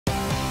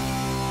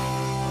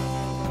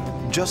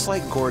Just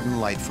like Gordon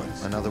Lightfoot,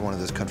 another one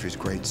of this country's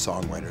great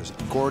songwriters,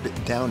 Gord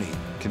Downie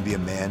can be a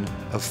man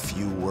of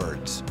few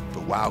words.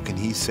 But wow, can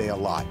he say a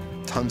lot,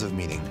 tons of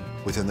meaning,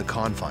 within the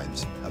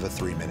confines of a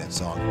 3-minute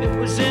song. It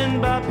was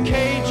in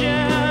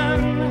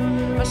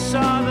Cajun, I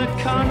saw the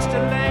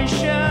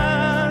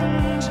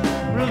constellations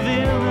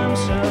reveal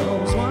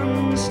themselves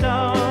one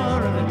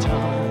star at a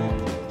time.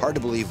 Hard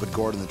to believe, but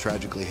Gord and the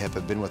Tragically Hip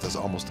have been with us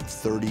almost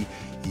 30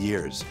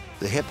 years.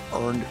 The Hip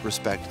earned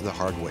respect the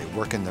hard way,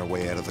 working their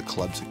way out of the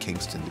clubs of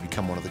Kingston to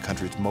become one of the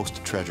country's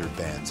most treasured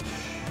bands.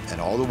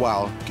 And all the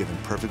while, giving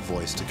perfect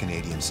voice to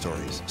Canadian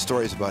stories.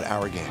 Stories about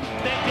our game.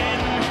 They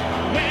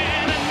didn't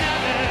win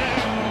another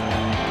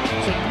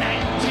to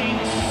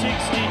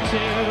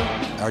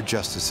 1962. Our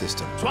justice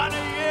system. 20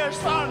 years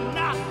for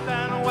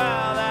nothing,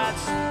 well,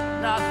 that's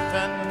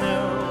nothing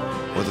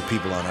new. Or the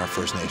people on our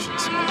First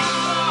Nations.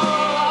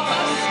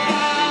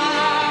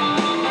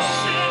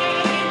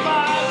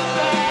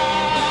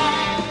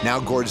 Now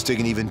Gord's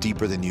digging even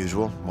deeper than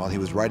usual. While he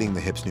was writing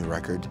the Hip's new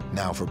record,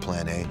 Now for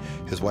Plan A,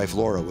 his wife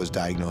Laura was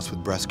diagnosed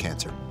with breast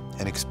cancer,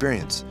 an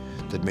experience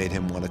that made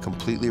him want to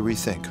completely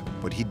rethink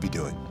what he'd be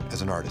doing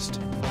as an artist.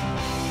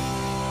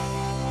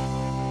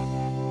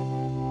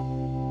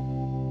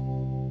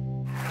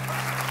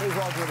 Please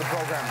welcome to the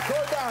program,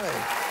 Gord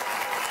Downie.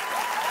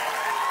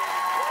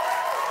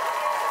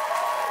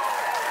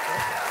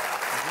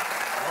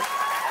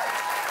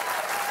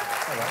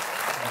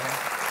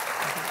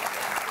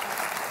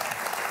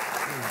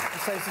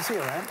 It's nice to see you,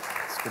 man.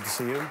 It's good to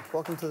see you.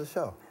 Welcome to the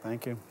show.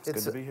 Thank you.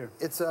 It's good to be here.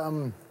 It's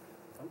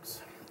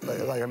Thanks.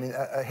 like I mean,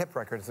 a Hip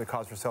record is a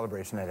cause for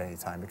celebration at any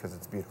time because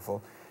it's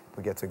beautiful.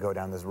 We get to go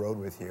down this road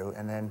with you,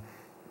 and then,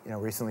 you know,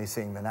 recently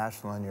seeing the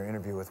National in your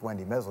interview with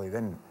Wendy Mesley,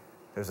 then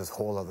there's this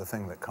whole other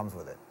thing that comes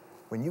with it.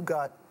 When you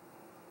got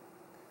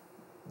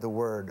the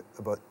word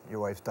about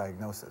your wife's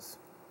diagnosis,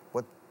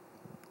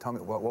 tell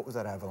me, what was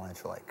that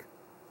avalanche like?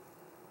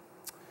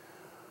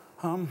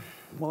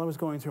 Well, I was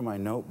going through my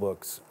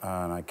notebooks,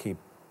 and I keep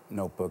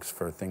notebooks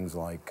for things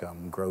like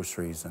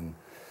groceries and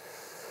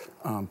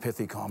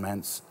pithy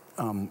comments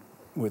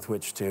with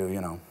which to,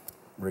 you know,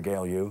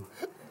 regale you.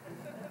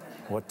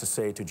 What to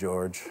say to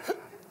George, ...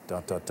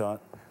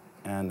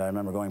 And I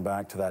remember going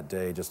back to that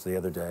day just the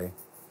other day,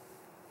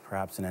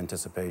 perhaps in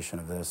anticipation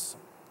of this,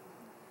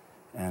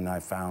 and I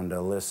found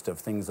a list of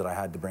things that I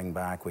had to bring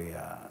back. We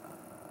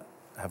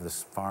have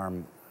this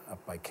farm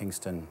up by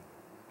Kingston,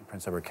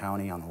 Prince Edward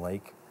County on the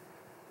lake,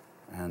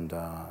 and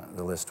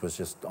the list was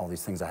just all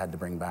these things I had to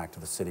bring back to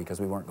the city because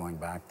we weren't going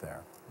back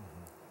there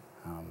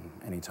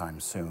anytime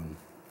soon.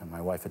 And my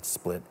wife had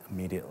split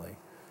immediately,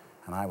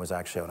 and I was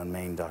actually out on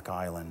Main Duck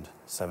Island,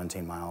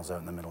 17 miles out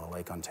in the middle of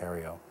Lake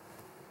Ontario,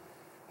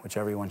 which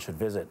everyone should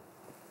visit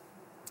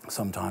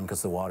sometime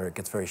because the water, it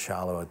gets very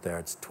shallow out there.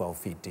 It's 12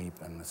 feet deep,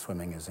 and the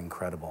swimming is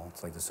incredible.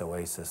 It's like this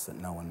oasis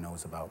that no one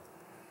knows about.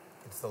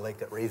 It's the lake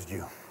that raised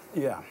you.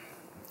 Yeah.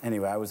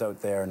 Anyway, I was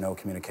out there, no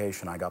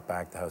communication. I got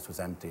back, the house was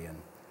empty, and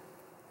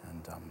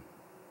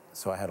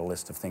so I had a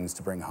list of things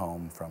to bring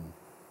home, from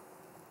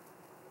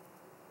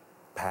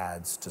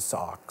pads to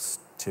socks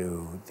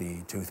to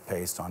the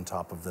toothpaste on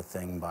top of the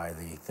thing by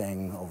the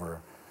thing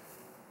over,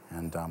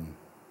 and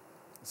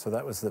so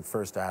that was the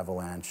first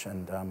avalanche,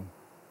 and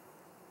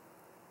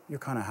you're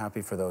kind of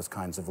happy for those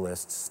kinds of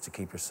lists to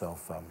keep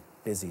yourself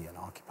busy and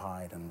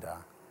occupied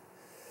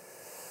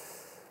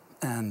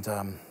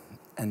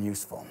and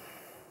useful.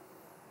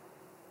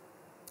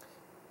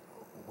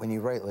 When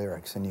you write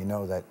lyrics and you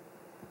know that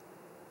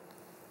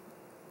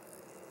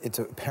it's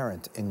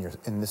apparent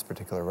in this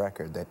particular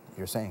record that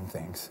you're saying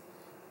things,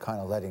 kind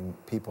of letting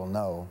people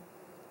know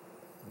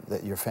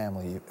that your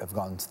family have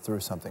gone through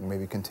something,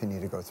 maybe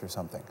continue to go through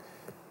something.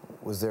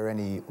 Was there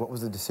what was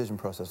the decision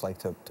process like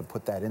to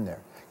put that in there?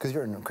 Because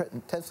you're an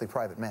intensely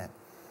private man,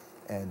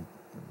 and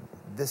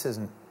this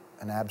isn't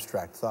an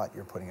abstract thought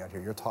you're putting out here.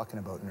 You're talking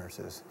about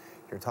nurses.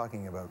 You're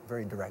talking about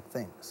very direct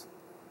things.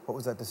 What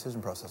was that decision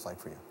process like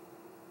for you?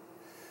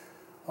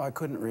 Well, I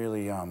couldn't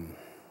really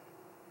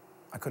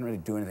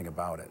do anything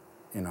about it.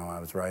 You know,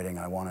 I was writing,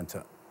 I wanted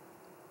to,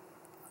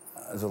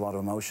 there's a lot of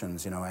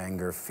emotions, you know,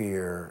 anger,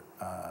 fear,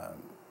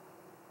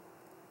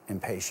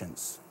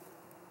 impatience.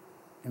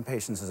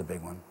 Impatience is a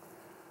big one.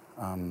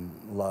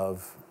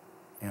 Love,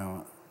 you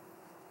know,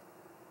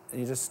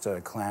 you're just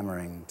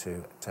clamoring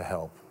to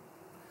help.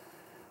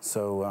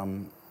 So,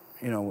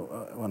 you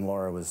know, when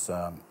Laura was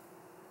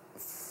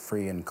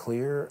free and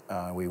clear,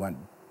 we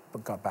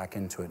got back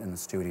into it in the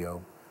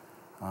studio.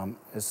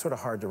 It's sort of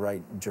hard to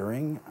write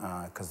during,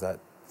 because that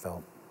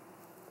felt,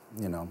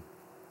 you know,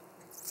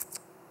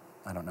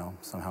 I don't know,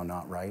 somehow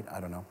not right. I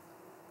don't know.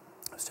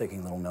 I was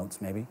taking little notes,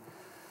 maybe.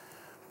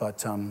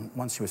 But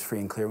once she was free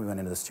and clear, we went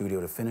into the studio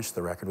to finish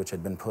the record, which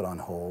had been put on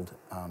hold.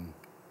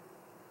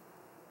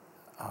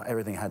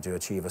 Everything had to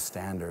achieve a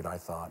standard, I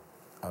thought,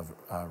 of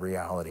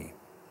reality,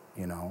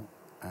 you know,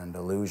 and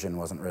illusion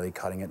wasn't really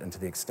cutting it. And to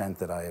the extent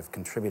that I have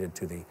contributed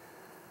to the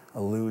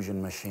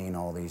illusion machine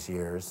all these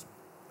years,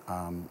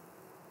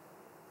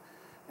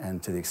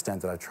 and to the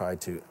extent that I've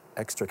tried to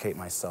extricate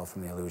myself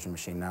from the illusion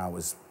machine now,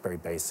 was very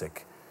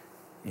basic.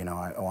 you know,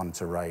 I wanted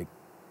to write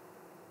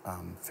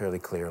fairly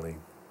clearly,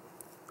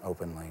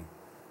 openly.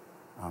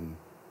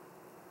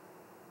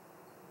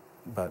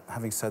 But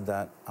having said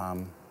that,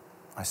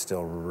 I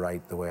still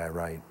write the way I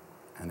write,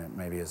 and it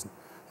maybe is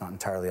not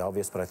entirely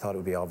obvious, but I thought it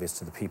would be obvious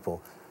to the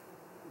people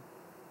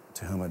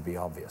to whom it would be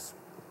obvious.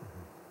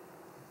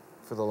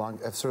 For the long,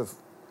 I've sort of,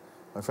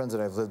 my friends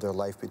and I have lived our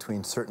life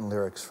between certain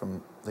lyrics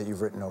that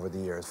you've written over the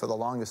years. For the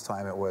longest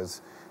time, it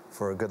was,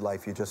 for a good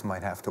life, you just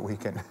might have to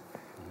weaken.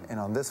 And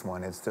on this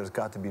one, there's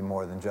got to be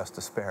more than just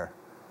despair,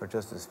 or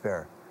just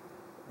despair.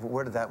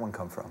 Where did that one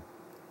come from?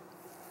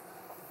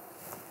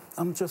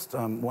 Just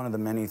one of the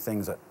many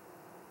things that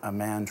a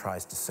man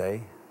tries to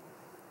say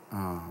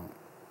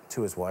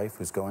to his wife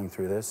who's going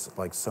through this,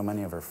 like so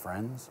many of her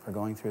friends are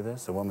going through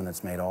this, a woman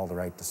that's made all the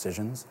right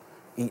decisions,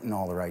 eaten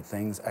all the right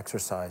things,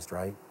 exercised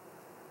right,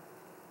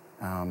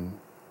 and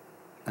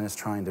is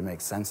trying to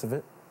make sense of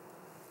it.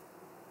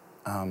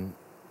 And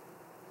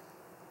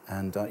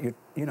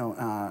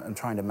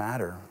trying to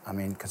matter. I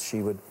mean, because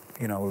she would,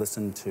 you know,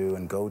 listen to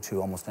and go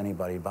to almost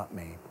anybody but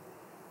me.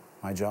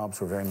 My jobs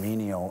were very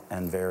menial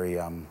and very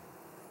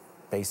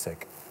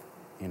basic.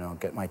 You know,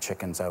 get my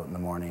chickens out in the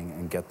morning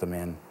and get them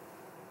in.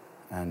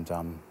 And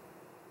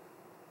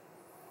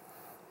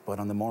but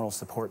on the moral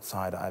support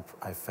side,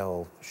 I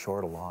fell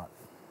short a lot.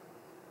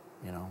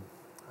 You know,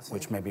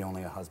 which maybe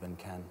only a husband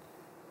can.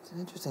 It's an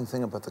interesting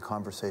thing about the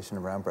conversation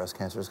around breast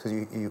cancer is because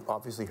you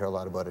obviously hear a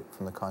lot about it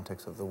from the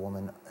context of the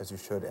woman, as you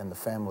should, and the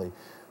family.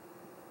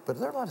 But are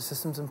there a lot of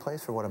systems in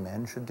place for what a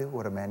man should do,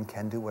 what a man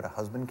can do, what a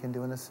husband can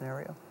do in this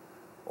scenario?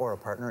 Or a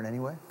partner in any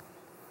way?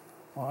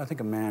 Well, I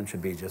think a man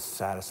should be just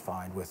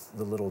satisfied with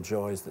the little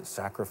joys that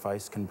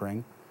sacrifice can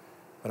bring.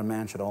 But a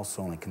man should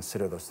also only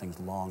consider those things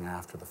long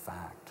after the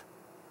fact.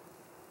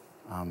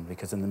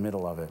 Because in the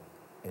middle of it,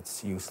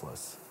 it's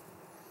useless.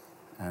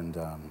 And,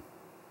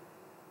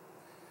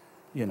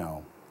 you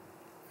know,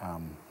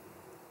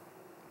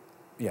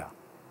 yeah,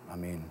 I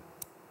mean,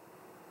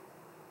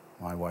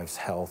 my wife's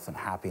health and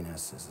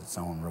happiness is its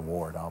own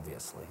reward,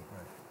 obviously.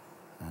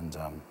 Right.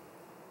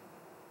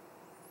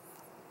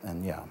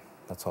 And yeah,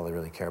 that's all I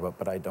really care about.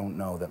 But I don't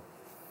know that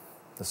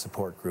the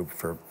support group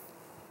for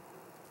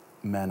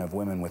men of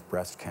women with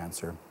breast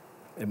cancer,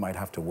 it might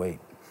have to wait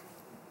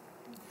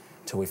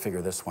till we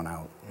figure this one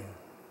out. Yeah.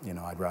 You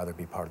know, I'd rather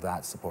be part of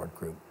that support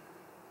group,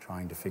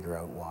 trying to figure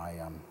out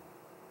why,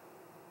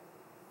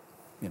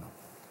 you know.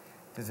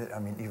 Does it, I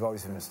mean, you've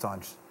always been a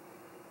staunch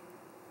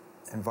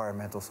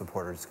environmental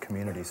supporters,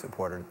 community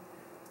supporter.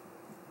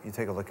 You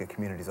take a look at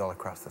communities all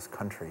across this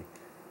country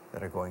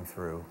that are going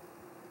through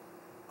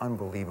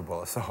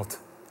unbelievable assault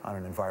on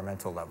an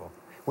environmental level,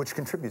 which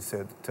contributes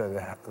to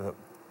the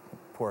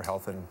poor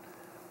health and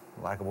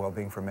lack of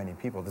well-being for many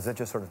people. Does that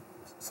just sort of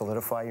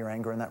solidify your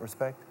anger in that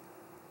respect?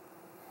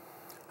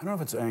 I don't know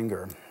if it's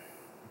anger,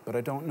 but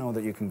I don't know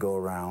that you can go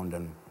around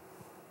and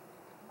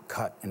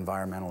cut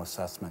environmental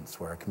assessments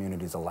where a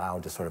community is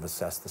allowed to sort of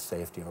assess the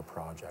safety of a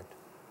project.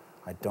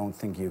 I don't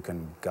think you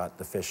can gut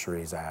the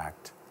Fisheries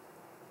Act.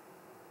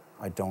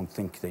 I don't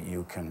think that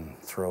you can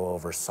throw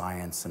over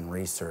science and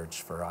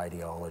research for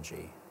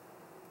ideology,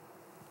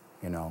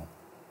 you know,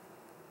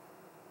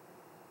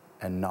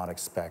 and not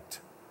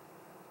expect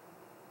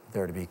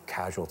there to be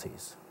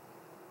casualties.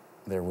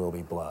 There will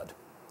be blood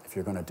if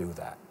you're going to do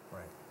that.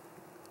 Right.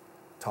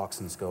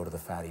 Toxins go to the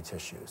fatty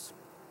tissues,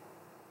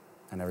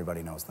 and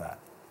everybody knows that.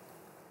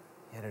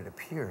 Yet it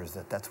appears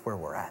that that's where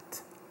we're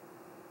at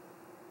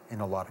in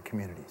a lot of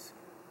communities.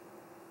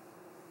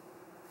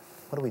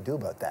 What do we do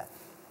about that?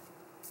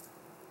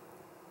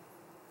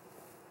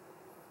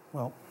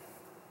 Well,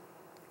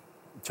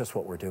 just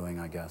what we're doing,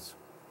 I guess.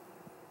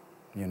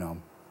 You know,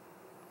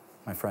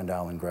 my friend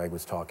Alan Gregg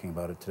was talking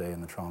about it today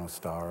in the Toronto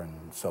Star,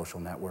 and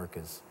social network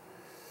is,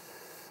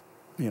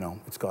 you know,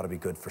 it's got to be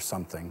good for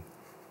something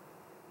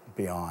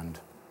beyond,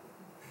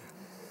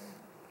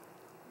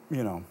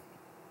 you know,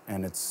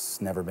 and it's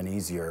never been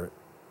easier,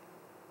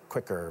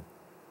 quicker,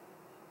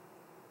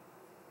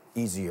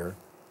 easier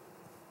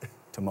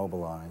to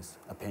mobilize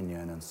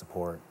opinion and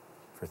support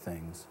for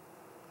things.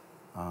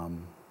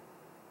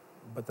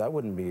 But that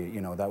wouldn't be, you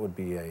know, that wouldn't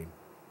be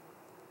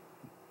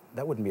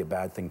a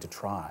bad thing to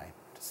try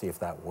to see if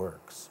that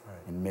works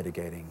in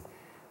mitigating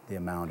the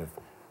amount of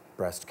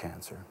breast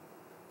cancer,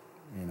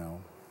 you know.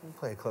 We'll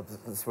play a clip.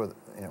 This is where,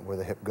 you know, where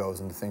the hip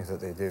goes and the things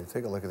that they do.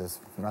 Take a look at this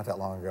from not that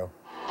long ago.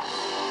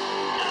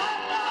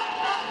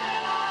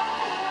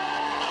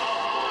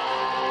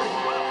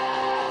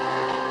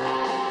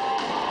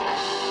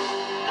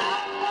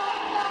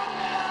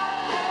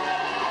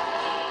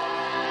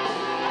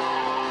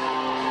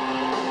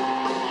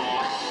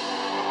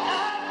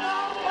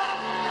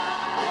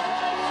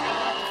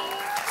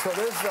 So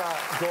there's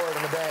Gord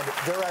and the band.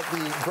 They're at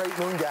the Great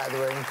Moon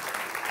Gathering.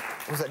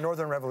 Was that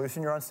Northern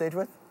Revolution you're on stage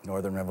with?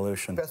 Northern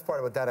Revolution. The best part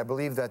about that, I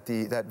believe that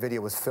that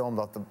video was filmed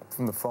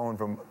from the phone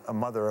from a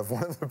mother of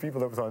one of the people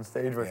that was on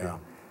stage with you.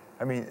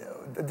 I mean,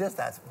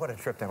 what a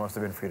trip that must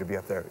have been for you to be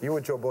up there. You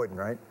were Joe Boyden,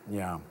 right?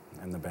 Yeah,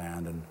 and the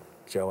band. And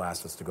Joe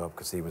asked us to go up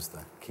because he was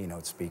the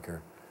keynote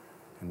speaker.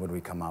 And would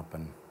we come up?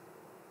 And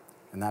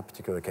In that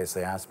particular case,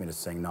 they asked me to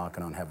sing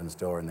Knocking on Heaven's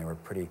Door, and they were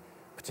pretty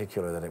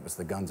particular that it was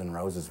the Guns N'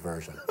 Roses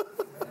version.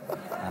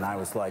 And I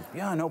was like,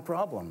 yeah, no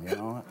problem, you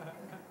know?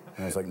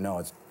 And I was like,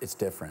 no, it's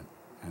different.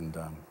 And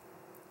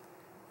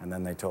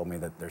then they told me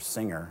that their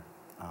singer,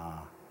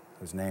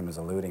 whose name is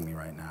eluding me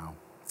right now,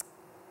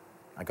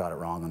 I got it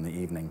wrong on the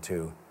evening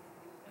too,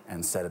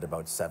 and said it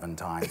about 7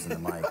 times in the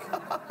mic.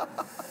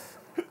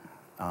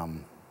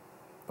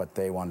 But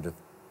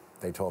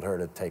they told her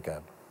to take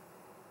a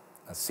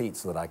seat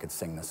so that I could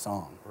sing the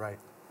song. Right.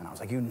 And I was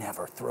like, you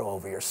never throw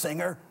over your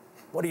singer.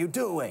 What are you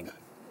doing?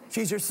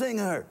 She's your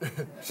singer.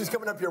 She's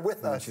coming up here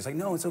with us. She's like,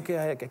 no, it's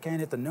okay, I can't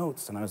hit the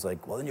notes. And I was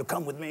like, well, then you'll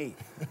come with me.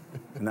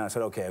 And then I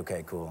said,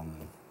 okay, cool.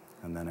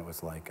 And then it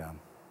was like,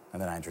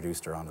 and then I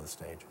introduced her onto the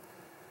stage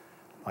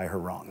by her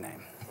wrong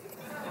name.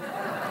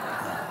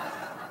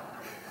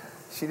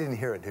 She didn't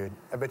hear it, dude.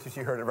 I bet you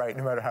she heard it right,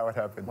 no matter how it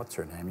happened. What's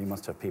her name? You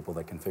must have people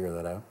that can figure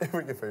that out.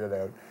 We can figure it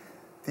out.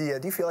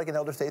 Do you feel like an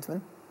elder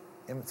statesman,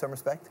 in some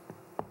respect?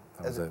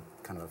 That was a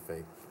kind of a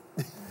fake.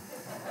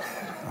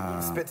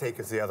 Spit take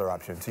is the other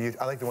option. So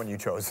I like the one you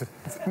chose.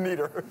 It's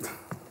neater.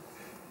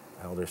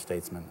 Elder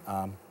statesman.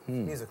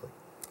 Musically.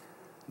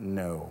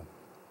 No.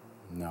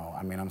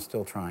 I mean, I'm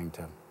still trying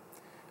to.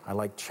 I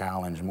like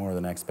challenge more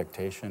than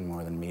expectation,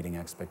 more than meeting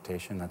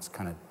expectation. That's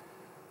kind of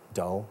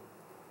dull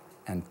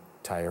and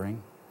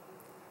tiring.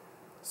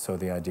 So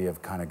the idea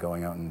of kind of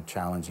going out and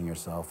challenging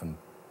yourself and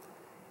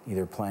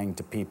either playing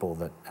to people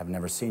that have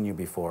never seen you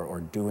before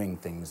or doing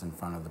things in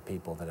front of the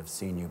people that have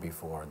seen you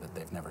before that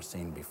they've never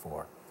seen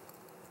before.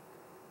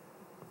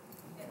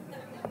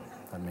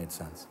 That made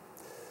sense.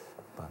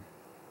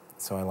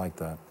 So I like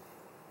that.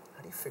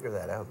 How do you figure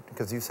that out?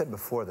 Because you said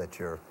before that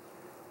you're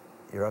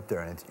up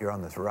there and you're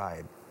on this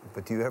ride,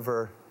 but do you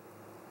ever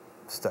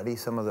study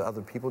some of the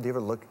other people? Do you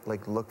ever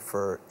look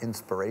for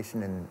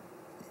inspiration in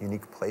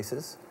unique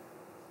places?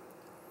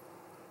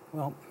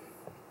 Well,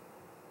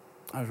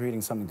 I was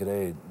reading something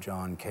today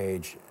John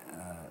Cage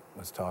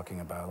was talking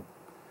about,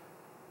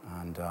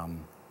 and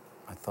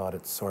I thought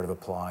it sort of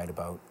applied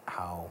about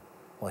how,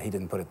 well, he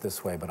didn't put it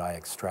this way, but I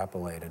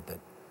extrapolated that,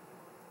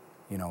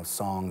 you know,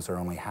 songs are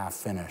only half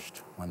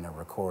finished when they're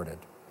recorded,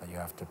 that you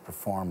have to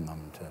perform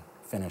them to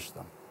finish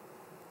them.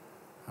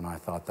 And I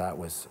thought that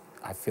was,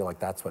 I feel like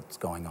that's what's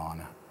going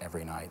on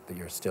every night, that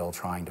you're still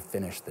trying to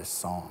finish this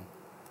song,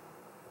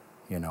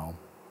 you know.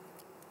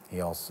 He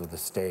also, the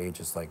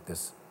stage is like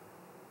this,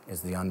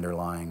 is the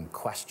underlying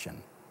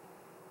question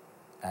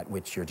at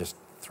which you're just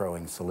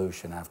throwing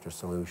solution after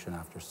solution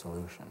after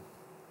solution.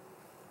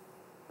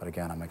 But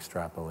again, I'm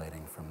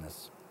extrapolating from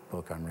this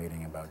book I'm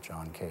reading about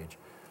John Cage.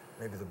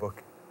 Maybe the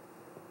book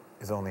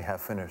is only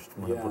half finished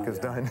when the book is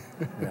done.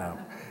 Yeah.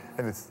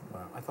 And it's...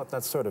 Well, I thought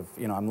that's sort of,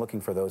 you know, I'm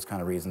looking for those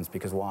kind of reasons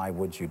because why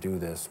would you do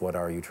this? What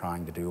are you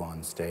trying to do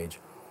on stage?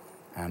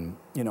 And,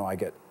 you know, I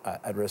get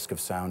at risk of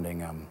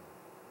sounding, I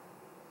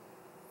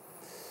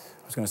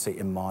was going to say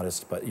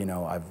immodest, but, you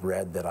know, I've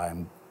read that I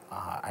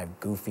have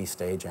goofy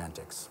stage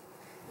antics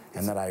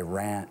and that I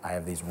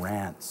have these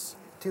rants.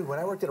 Dude, when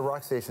I worked at a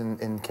rock station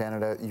in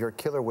Canada, your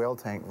Killer Whale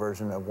Tank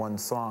version of one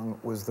song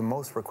was the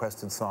most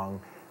requested song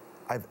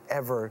I've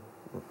ever,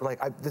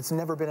 it's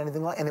never been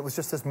anything like, and it was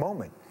just this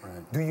moment.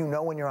 Right. Do you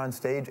know when you're on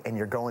stage and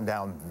you're going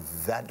down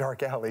that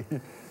dark alley?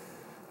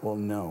 Well,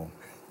 no.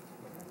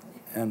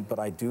 But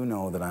I do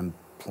know that I'm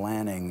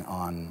planning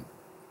on,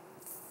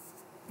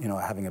 you know,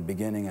 having a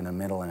beginning and a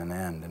middle and an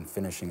end and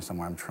finishing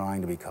somewhere. I'm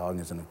trying to be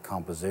cognizant of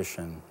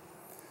composition.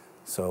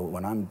 So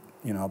when I'm,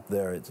 you know, up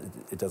there,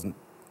 it doesn't,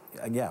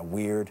 yeah,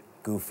 weird,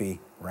 goofy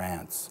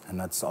rants, and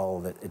that's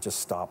all that, it just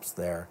stops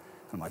there.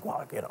 I'm like,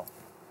 well, you know,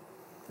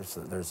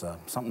 there's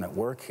something at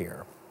work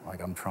here.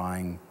 Like I'm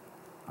trying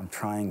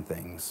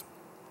things.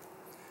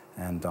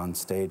 And on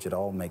stage, it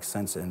all makes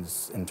sense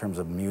in terms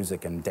of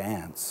music and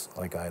dance.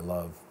 Like I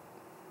love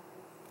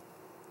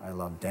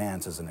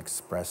dance as an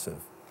expressive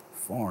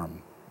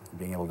form,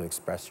 being able to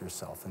express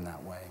yourself in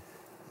that way.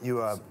 You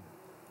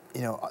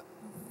know,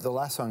 the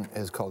last song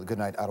is called Good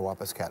Night,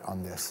 Ottawapiskat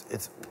on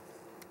this.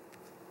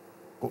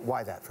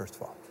 Why that, first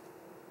of all?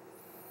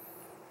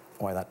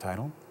 Why that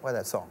title? Why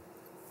that song?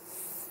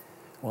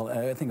 Well,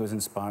 I think it was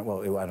inspired,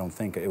 well, I don't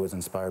think, it was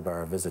inspired by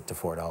our visit to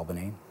Fort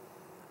Albany.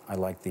 I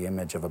like the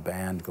image of a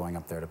band going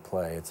up there to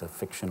play. It's a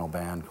fictional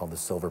band called the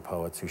Silver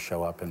Poets who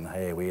show up and,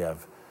 hey, we're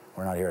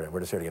not here, we're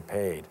just here to get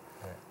paid.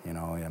 Right. You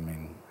know, I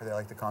mean... Are they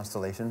like the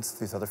Constellations,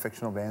 these other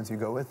fictional bands you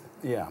go with?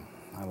 Yeah,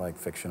 I like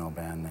fictional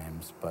band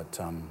names,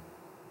 but,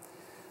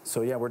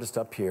 so yeah, we're just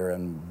up here,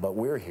 but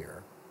we're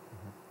here,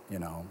 you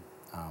know,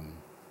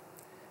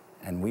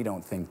 and we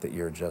don't think that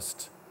you're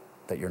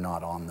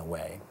not on the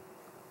way.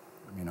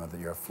 You know, that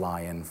you're a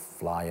fly-in,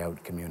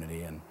 fly-out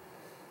community,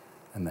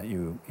 and that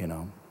you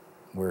know,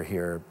 we're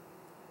here,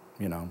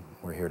 you know,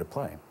 we're here to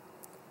play.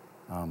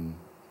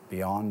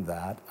 Beyond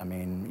that, I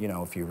mean, you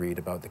know, if you read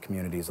about the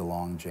communities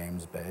along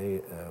James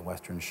Bay,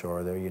 Western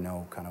Shore there, you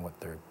know kind of what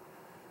they're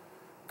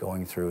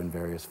going through in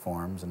various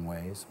forms and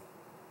ways,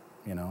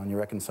 you know, and you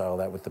reconcile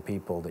that with the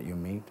people that you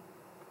meet.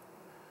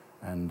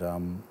 And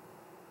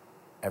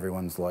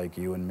everyone's like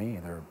you and me.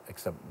 They're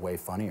except way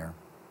funnier,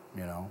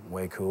 you know,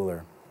 way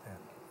cooler.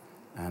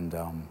 Yeah. And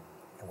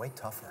way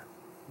tougher.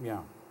 yeah,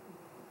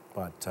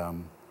 but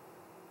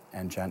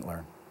and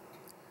gentler.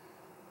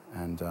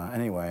 And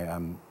anyway,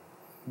 I'm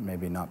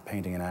maybe not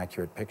painting an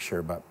accurate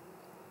picture, but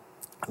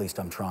at least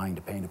I'm trying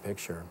to paint a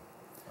picture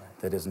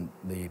that isn't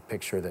the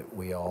picture that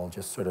we all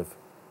just sort of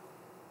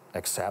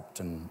accept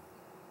and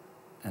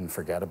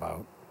forget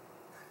about.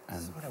 And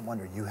this is what I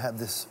wonder. You have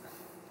this,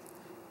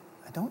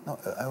 I don't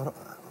know,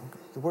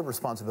 the word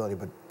responsibility,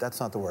 but that's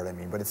not the word I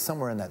mean, but it's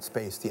somewhere in that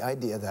space. The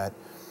idea that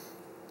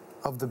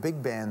of the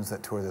big bands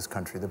that tour this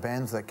country, the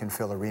bands that can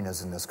fill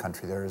arenas in this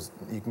country,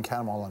 you can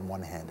count them all on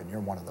one hand, and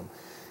you're one of them.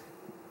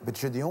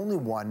 But you're the only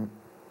one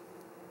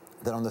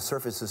that on the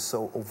surface is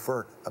so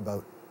overt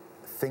about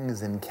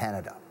things in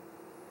Canada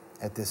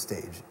at this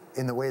stage,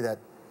 in the way that,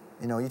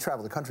 you know, you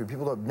travel the country,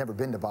 people have never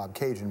been to Bob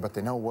Cajun, but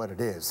they know what it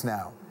is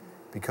now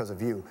because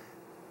of you.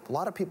 A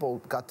lot of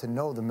people got to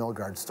know the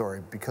Milgard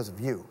story because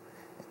of you.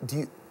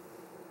 Do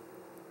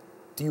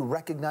you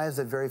recognize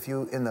that very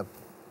few in the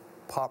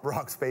pop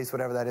rock space,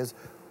 whatever that is,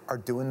 are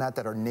doing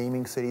that are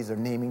naming cities or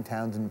naming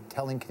towns and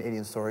telling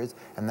Canadian stories,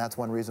 and that's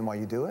one reason why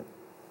you do it?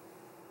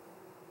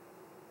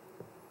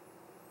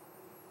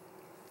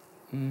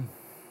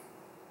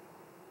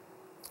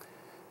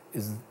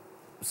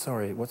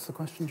 Sorry, what's the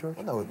question, George?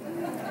 Well,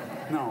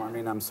 No, I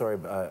mean, I'm sorry.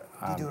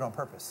 you do it on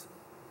purpose.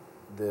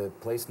 The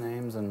place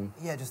names and...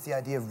 Yeah, just the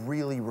idea of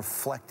really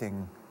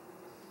reflecting.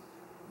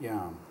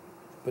 Yeah,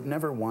 but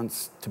never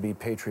once to be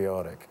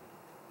patriotic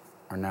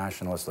or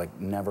nationalist, like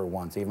never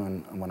once,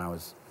 even when I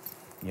was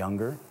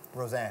younger.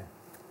 Roseanne.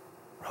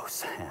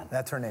 Roseanne.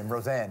 That's her name,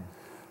 Roseanne.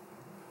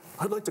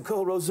 I'd like to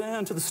call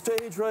Roseanne to the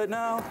stage right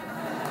now.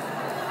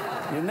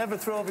 You never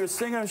throw over your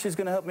singer. She's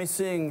going to help me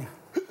sing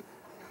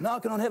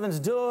Knocking on Heaven's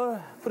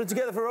Door. Put it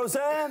together for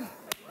Roseanne.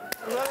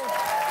 You ready?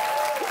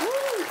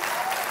 Woo!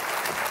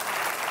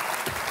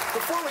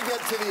 Before we get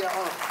to the...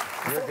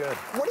 You're good.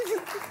 What did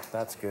you...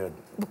 That's good.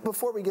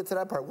 Before we get to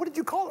that part, what did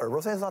you call her?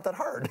 Roseanne's not that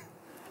hard.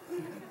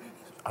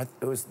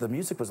 The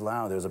music was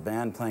loud. There was a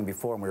band playing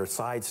before, and we were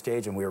side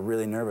stage, and we were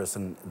really nervous,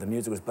 and the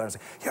music was blaring.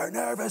 You're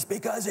nervous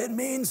because it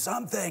means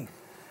something,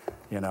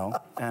 you know?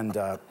 And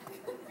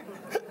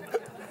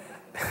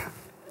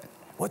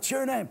what's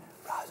your name?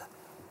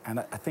 And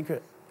I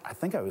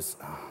think I was,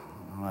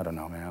 I don't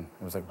know, man.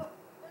 It was like,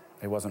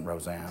 it wasn't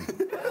Roseanne.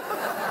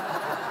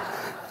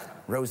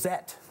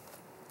 Rosette.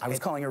 I was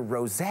calling her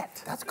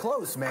Rosette. That's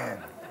close,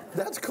 man.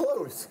 That's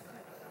close.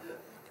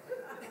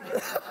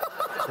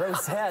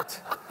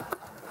 Rosette.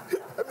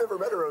 I've never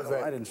met a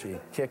Rosette. Why didn't she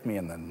kick me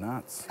in the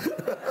nuts?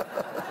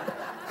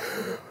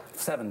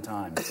 7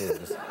 times, too.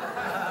 Just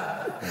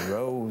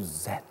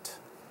Rosette.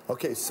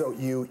 Okay, so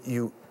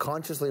you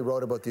consciously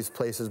wrote about these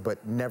places,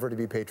 but never to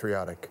be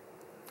patriotic.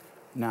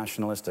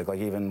 Nationalistic, like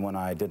even when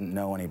I didn't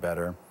know any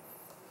better,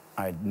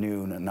 I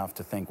knew enough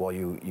to think, well,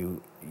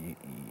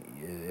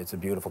 it's a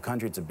beautiful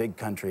country, it's a big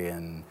country,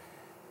 and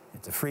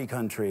it's a free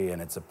country,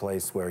 and it's a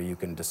place where you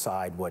can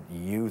decide what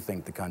you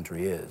think the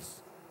country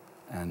is.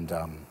 And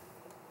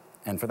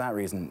for that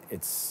reason,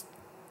 it's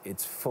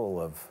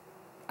full of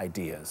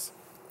ideas,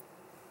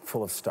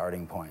 full of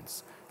starting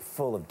points,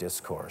 full of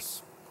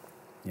discourse,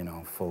 you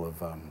know, full of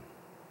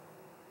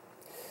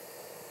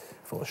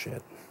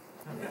shit.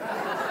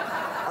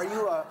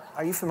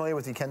 Are you familiar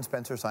with the Ken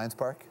Spencer Science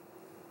Park?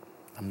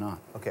 I'm not.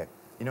 Okay.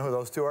 You know who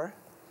those two are?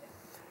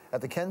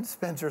 At the Ken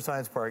Spencer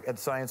Science Park at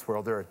Science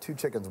World, there are 2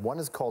 chickens. One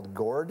is called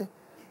Gord,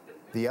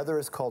 the other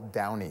is called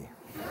Downie.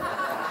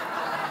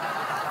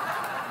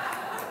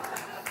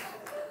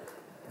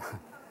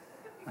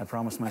 I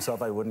promised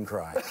myself I wouldn't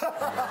cry. This is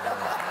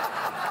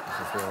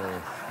really,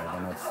 I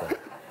don't know what to say.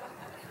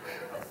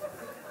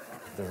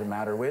 Does it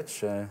matter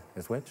which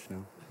is which?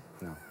 No.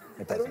 No.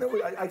 It I doesn't. don't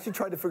know. I actually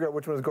tried to figure out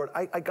which one is Gord.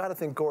 I gotta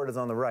think Gord is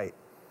on the right.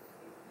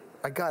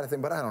 I gotta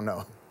think, but I don't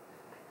know.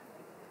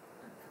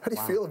 How do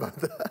you feel about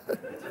that?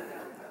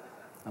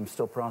 I'm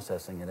still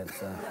processing it.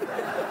 It's,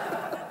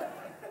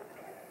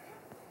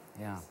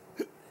 yeah.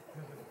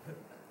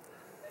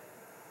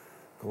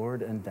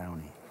 Gord and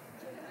Downie.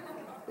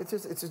 It's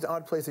just an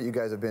odd place that you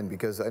guys have been,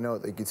 because I know,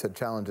 like you said,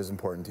 challenge is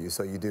important to you.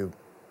 So you do,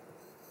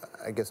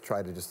 I guess,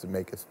 try to just to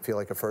make it feel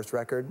like a first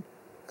record,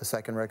 a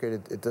second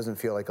record. It doesn't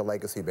feel like a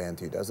legacy band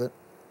to you, does it?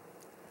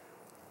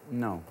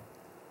 No.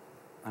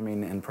 I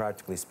mean, and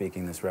practically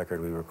speaking, this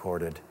record we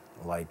recorded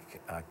like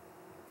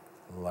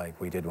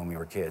we did when we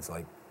were kids,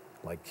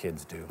 like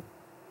kids do.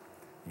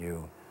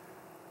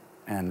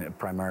 And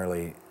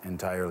primarily,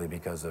 entirely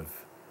because of,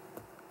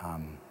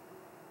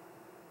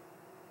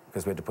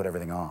 because we had to put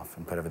everything off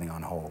and put everything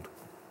on hold.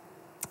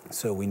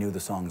 So we knew the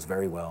songs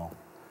very well,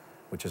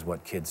 which is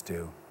what kids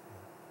do.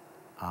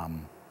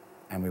 And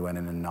we went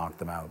in and knocked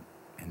them out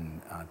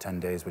in 10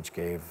 days, which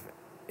gave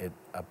it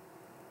up,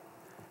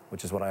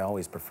 which is what I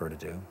always prefer to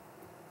do,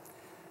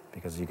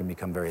 because you can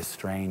become very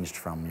estranged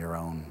from your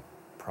own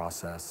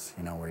process,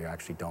 you know, where you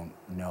actually don't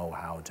know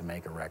how to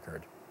make a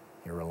record.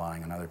 You're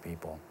relying on other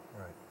people.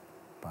 Right.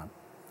 But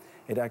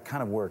it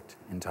kind of worked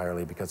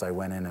entirely because I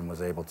went in and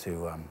was able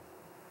to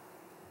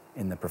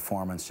in the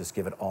performance, just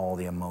give it all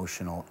the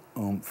emotional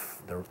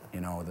oomph, the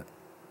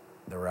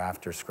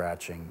rafter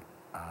scratching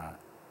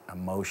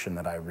emotion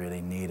that I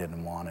really needed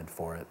and wanted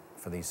for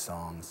these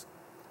songs.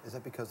 Is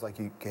that because, like,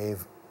 you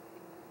gave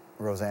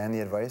Roseanne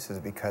the advice? Is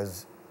it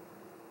because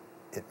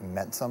it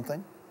meant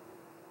something?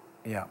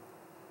 Yeah.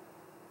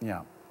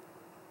 Yeah.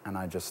 And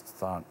I just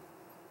thought,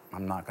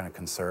 I'm not going to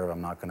conserve,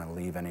 I'm not going to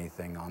leave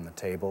anything on the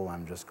table,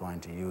 I'm just going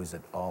to use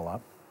it all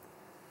up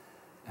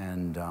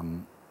and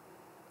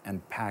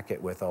pack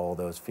it with all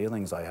those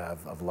feelings I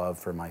have of love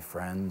for my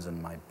friends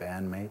and my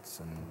bandmates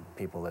and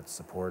people that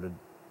supported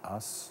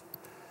us,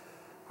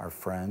 our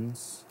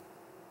friends,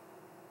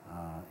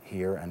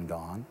 here and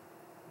gone.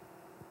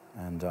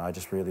 And I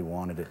just really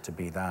wanted it to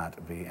be that,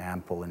 to be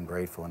ample and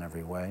grateful in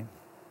every way,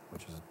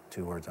 which is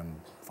two words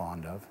I'm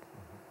fond of.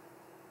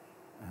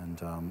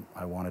 And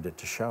I wanted it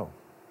to show.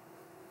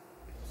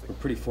 We're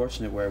pretty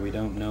fortunate where we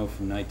don't know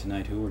from night to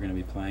night who we're going to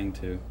be playing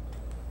to,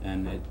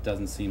 and it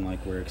doesn't seem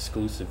like we're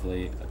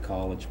exclusively a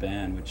college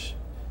band, which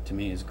to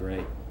me is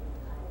great,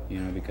 you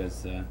know,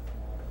 because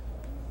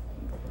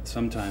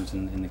sometimes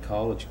in the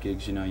college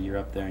gigs, you know, you're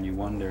up there and you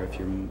wonder if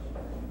you're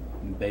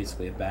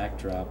basically a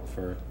backdrop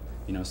for,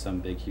 you know,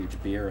 some big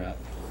huge beer up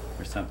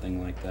or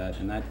something like that,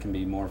 and that can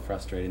be more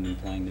frustrating than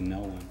playing to no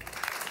one.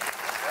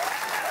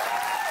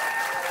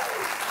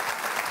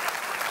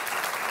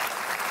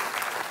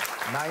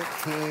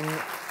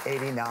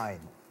 1989.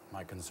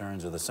 My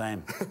concerns are the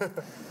same.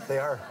 They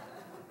are.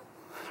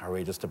 Are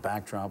we just a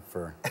backdrop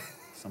for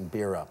some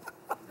beer up?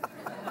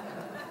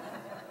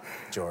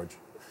 George?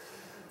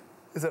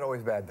 Is it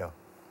always bad, though?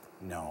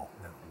 No.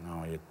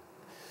 You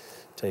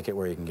take it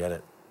where you can get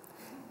it.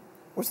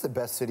 What's the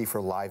best city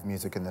for live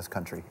music in this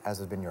country, as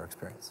has been your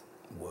experience?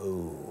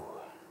 Whoa.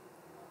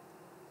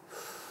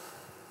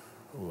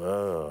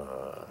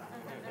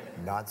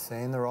 Not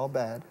saying they're all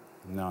bad.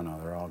 No,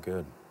 they're all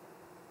good.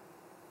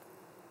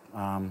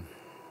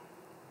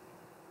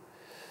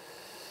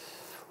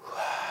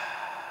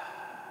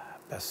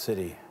 Best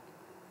city.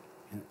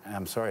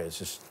 I'm sorry, it's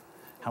just,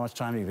 how much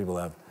time do you people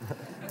have?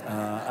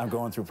 I'm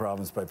going through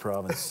province by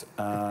province.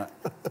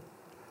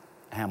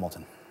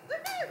 Hamilton.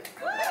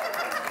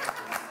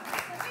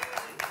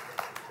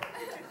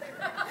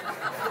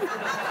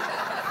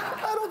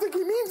 I don't think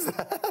he means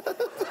that.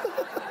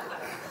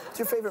 What's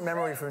your favorite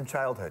memory from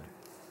childhood?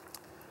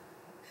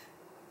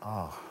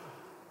 Oh.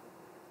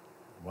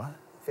 What?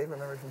 Favorite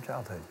memory from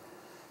childhood?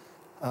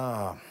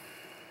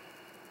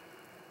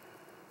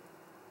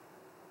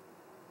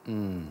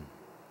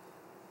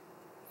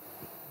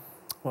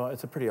 Well,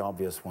 it's a pretty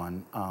obvious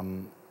one.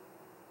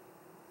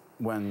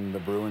 When the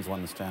Bruins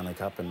won the Stanley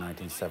Cup in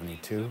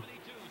 1972,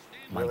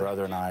 my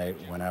brother and I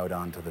went out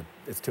onto the...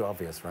 It's too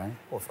obvious, right?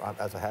 Well,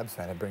 as a Habs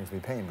fan, it brings me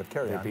pain, but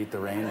carry on. They beat the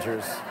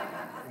Rangers.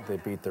 They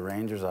beat the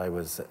Rangers. I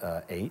was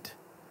 8,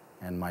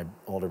 and my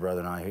older brother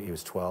and I, he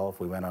was 12.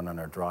 We went out on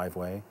our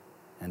driveway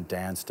and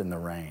danced in the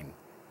rain.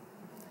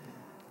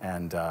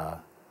 And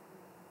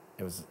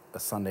it was a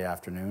Sunday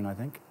afternoon, I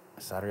think,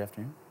 a Saturday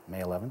afternoon,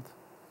 May 11th.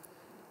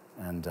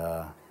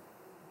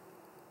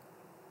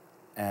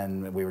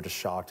 And we were just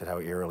shocked at how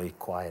eerily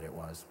quiet it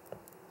was.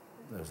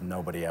 There was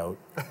nobody out.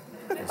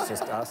 It was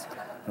just us.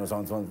 And it was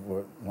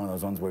one of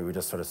those ones where we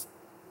just sort of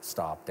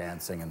stopped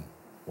dancing and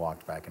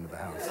walked back into the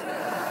house.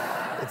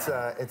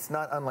 It's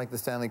not unlike the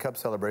Stanley Cup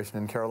celebration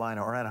in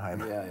Carolina or Anaheim.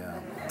 Yeah.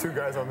 Two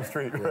guys on the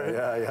street, right?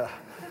 Yeah.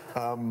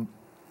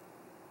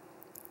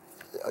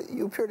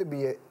 You appear to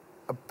be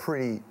a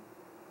pretty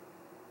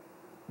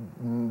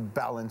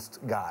balanced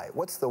guy.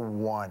 What's the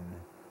one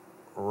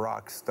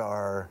rock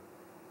star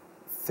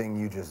thing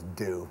you just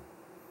do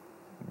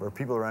where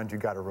people around you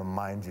got to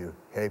remind you,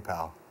 hey,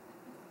 pal?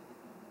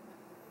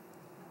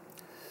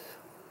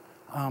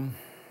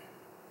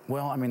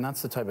 Well, I mean,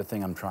 that's the type of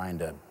thing I'm trying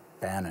to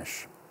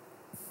banish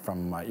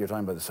from, you're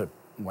talking about sort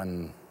of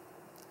when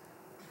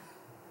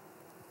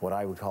what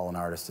I would call an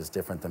artist is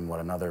different than what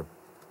another,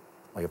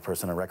 like a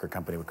person in a record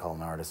company would call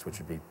an artist, which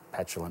would be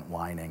petulant,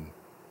 whining,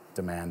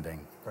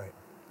 demanding, right,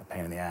 a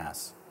pain in the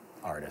ass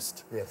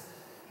artist. Yes.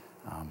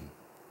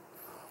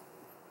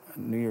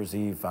 New Year's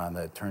Eve on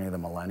the turning of the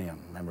millennium,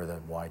 remember the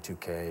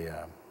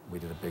Y2K, we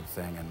did a big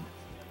thing and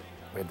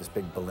we had this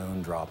big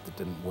balloon drop that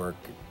didn't work.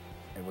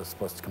 It was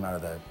supposed to come out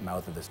of the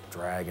mouth of this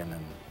dragon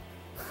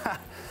and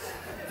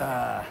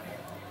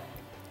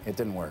it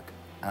didn't work.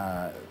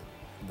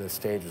 The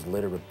stage was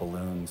littered with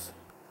balloons.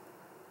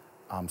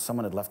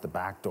 Someone had left the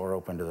back door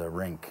open to the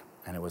rink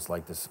and it was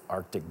like this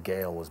Arctic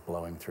gale was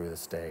blowing through the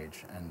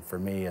stage. And for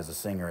me as a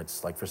singer,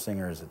 it's like for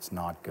singers, it's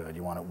not good.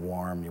 You want it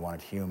warm, you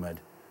want it humid.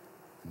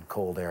 And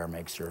cold air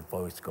makes your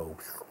voice go,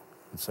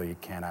 and so you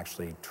can't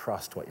actually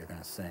trust what you're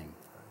going to sing.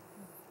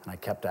 And I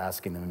kept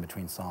asking them in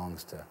between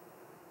songs to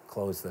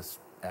close this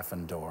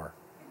effing door.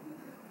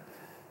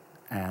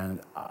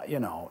 And, you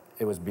know,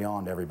 it was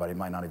beyond everybody. It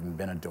might not even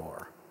been a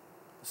door.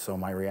 So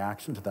my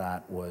reaction to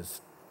that was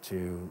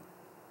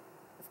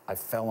I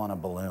fell on a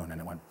balloon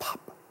and it went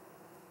pop.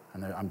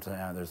 And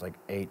there's like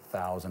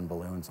 8,000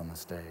 balloons on the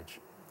stage.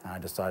 And I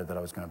decided that I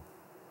was going to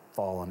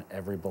fall on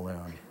every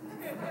balloon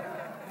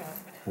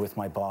with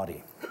my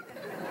body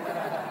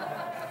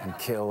and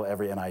kill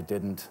and I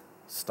didn't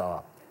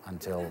stop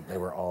until they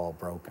were all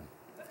broken.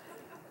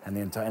 And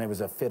and it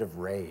was a fit of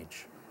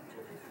rage.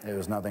 It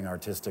was nothing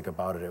artistic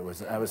about it.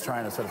 I was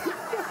trying to sort of,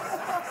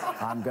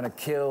 I'm gonna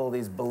kill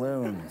these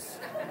balloons.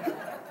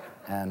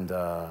 And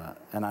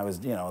I was,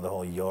 you know, the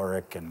whole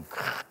Yorick and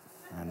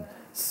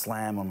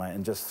slam on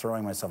and just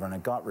throwing myself, and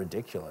it got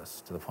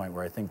ridiculous to the point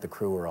where I think the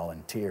crew were all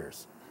in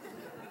tears.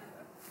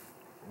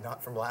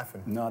 Not from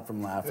laughing. Not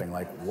from laughing,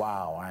 like,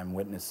 wow, I'm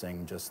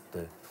witnessing just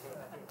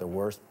the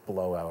worst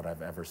blowout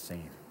I've ever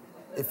seen.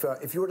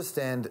 If you were to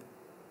stand...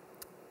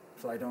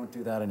 So I don't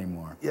do that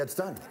anymore. Yeah, it's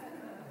done.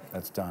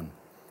 That's done.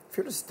 If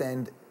you were to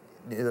stand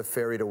near the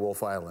ferry to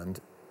Wolf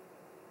Island,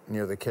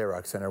 near the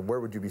K-Rock Center, where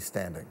would you be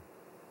standing?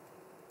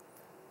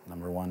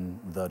 Number one,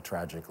 the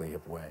tragically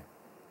hip way.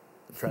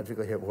 The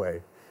tragically hip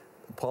way.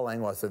 Paul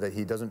Langlois said that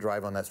he doesn't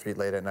drive on that street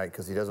late at night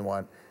because he doesn't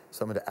want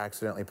someone to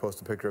accidentally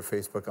post a picture of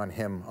Facebook on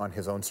him on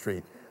his own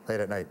street late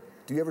at night.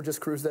 Do you ever just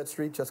cruise that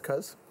street just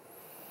because?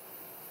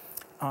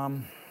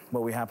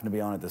 Well, we happened to be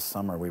on it this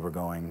summer. We were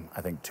going,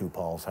 I think, to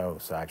Paul's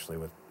house, actually,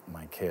 with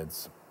my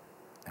kids.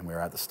 And we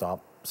were at the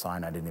stop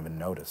sign. I didn't even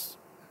notice.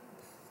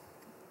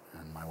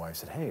 And my wife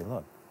said, hey,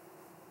 look.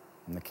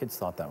 And the kids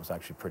thought that was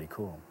actually pretty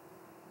cool.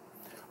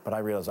 But I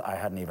realized I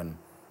hadn't even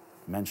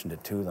mentioned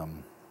it to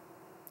them,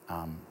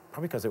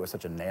 probably because it was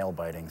such a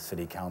nail-biting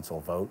city council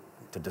vote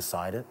to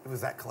decide it. It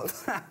was that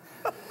close?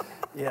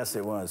 Yes,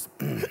 it was.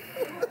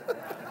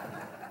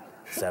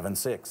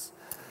 7-6.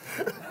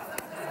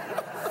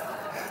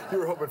 You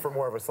were hoping for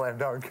more of a slam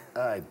dunk.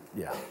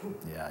 Yeah.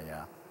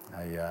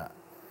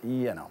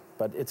 You know,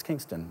 but it's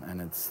Kingston, and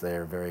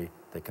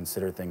they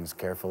consider things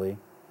carefully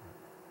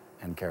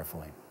and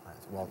carefully.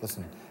 Well,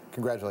 listen,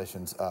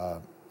 congratulations.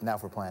 Now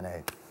for Plan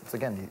A.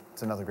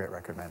 It's another great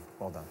record, man.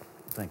 Well done.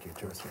 Thank you.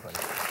 Cheers. Gord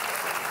Downie,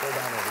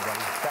 everybody.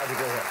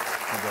 Tragically hip.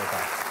 Enjoy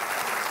that.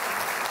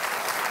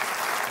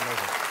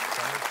 Amazing.